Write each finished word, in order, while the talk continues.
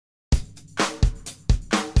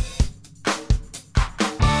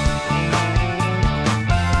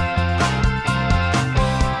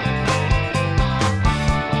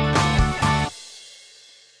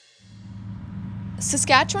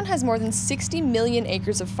Saskatchewan has more than 60 million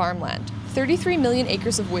acres of farmland, 33 million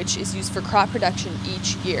acres of which is used for crop production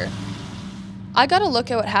each year. I got a look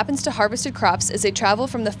at what happens to harvested crops as they travel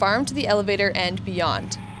from the farm to the elevator and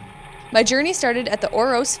beyond. My journey started at the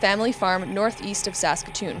Oros family farm northeast of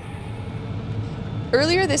Saskatoon.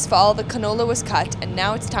 Earlier this fall, the canola was cut, and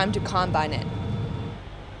now it's time to combine it.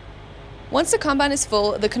 Once the combine is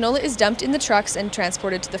full, the canola is dumped in the trucks and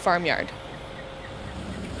transported to the farmyard.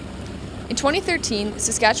 In 2013,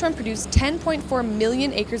 Saskatchewan produced 10.4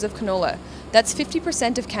 million acres of canola. That's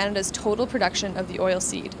 50% of Canada's total production of the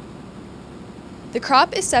oilseed. The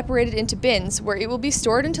crop is separated into bins where it will be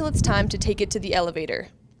stored until it's time to take it to the elevator.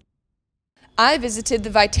 I visited the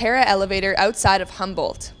Viterra elevator outside of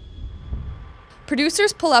Humboldt.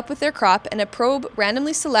 Producers pull up with their crop and a probe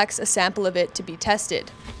randomly selects a sample of it to be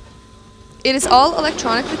tested. It is all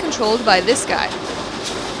electronically controlled by this guy.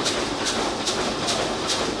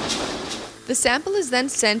 The sample is then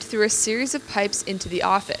sent through a series of pipes into the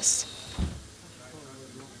office.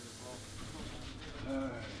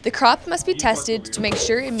 The crop must be tested to make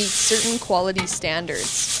sure it meets certain quality standards.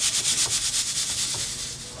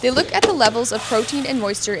 They look at the levels of protein and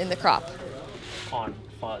moisture in the crop.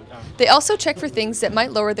 They also check for things that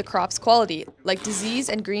might lower the crop's quality, like disease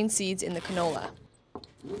and green seeds in the canola.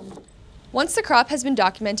 Once the crop has been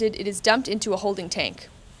documented, it is dumped into a holding tank.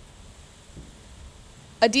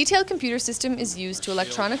 A detailed computer system is used to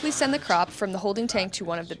electronically send the crop from the holding tank to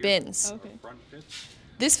one of the bins.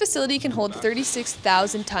 This facility can hold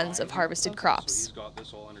 36,000 tons of harvested crops.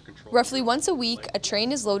 Roughly once a week, a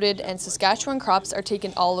train is loaded and Saskatchewan crops are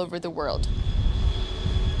taken all over the world.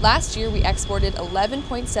 Last year, we exported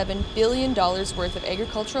 $11.7 billion worth of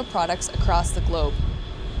agricultural products across the globe.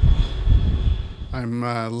 I'm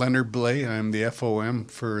Leonard Blay. I'm the FOM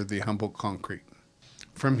for the Humboldt Concrete.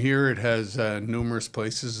 From here, it has numerous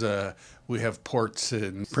places. We have ports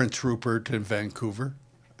in Prince Rupert and Vancouver,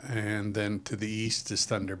 and then to the east is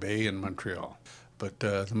Thunder Bay and Montreal. But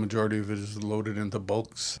the majority of it is loaded into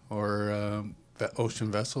bulks or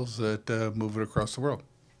ocean vessels that move it across the world.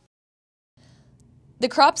 The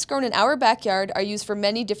crops grown in our backyard are used for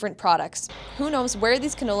many different products. Who knows where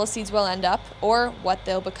these canola seeds will end up or what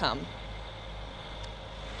they'll become.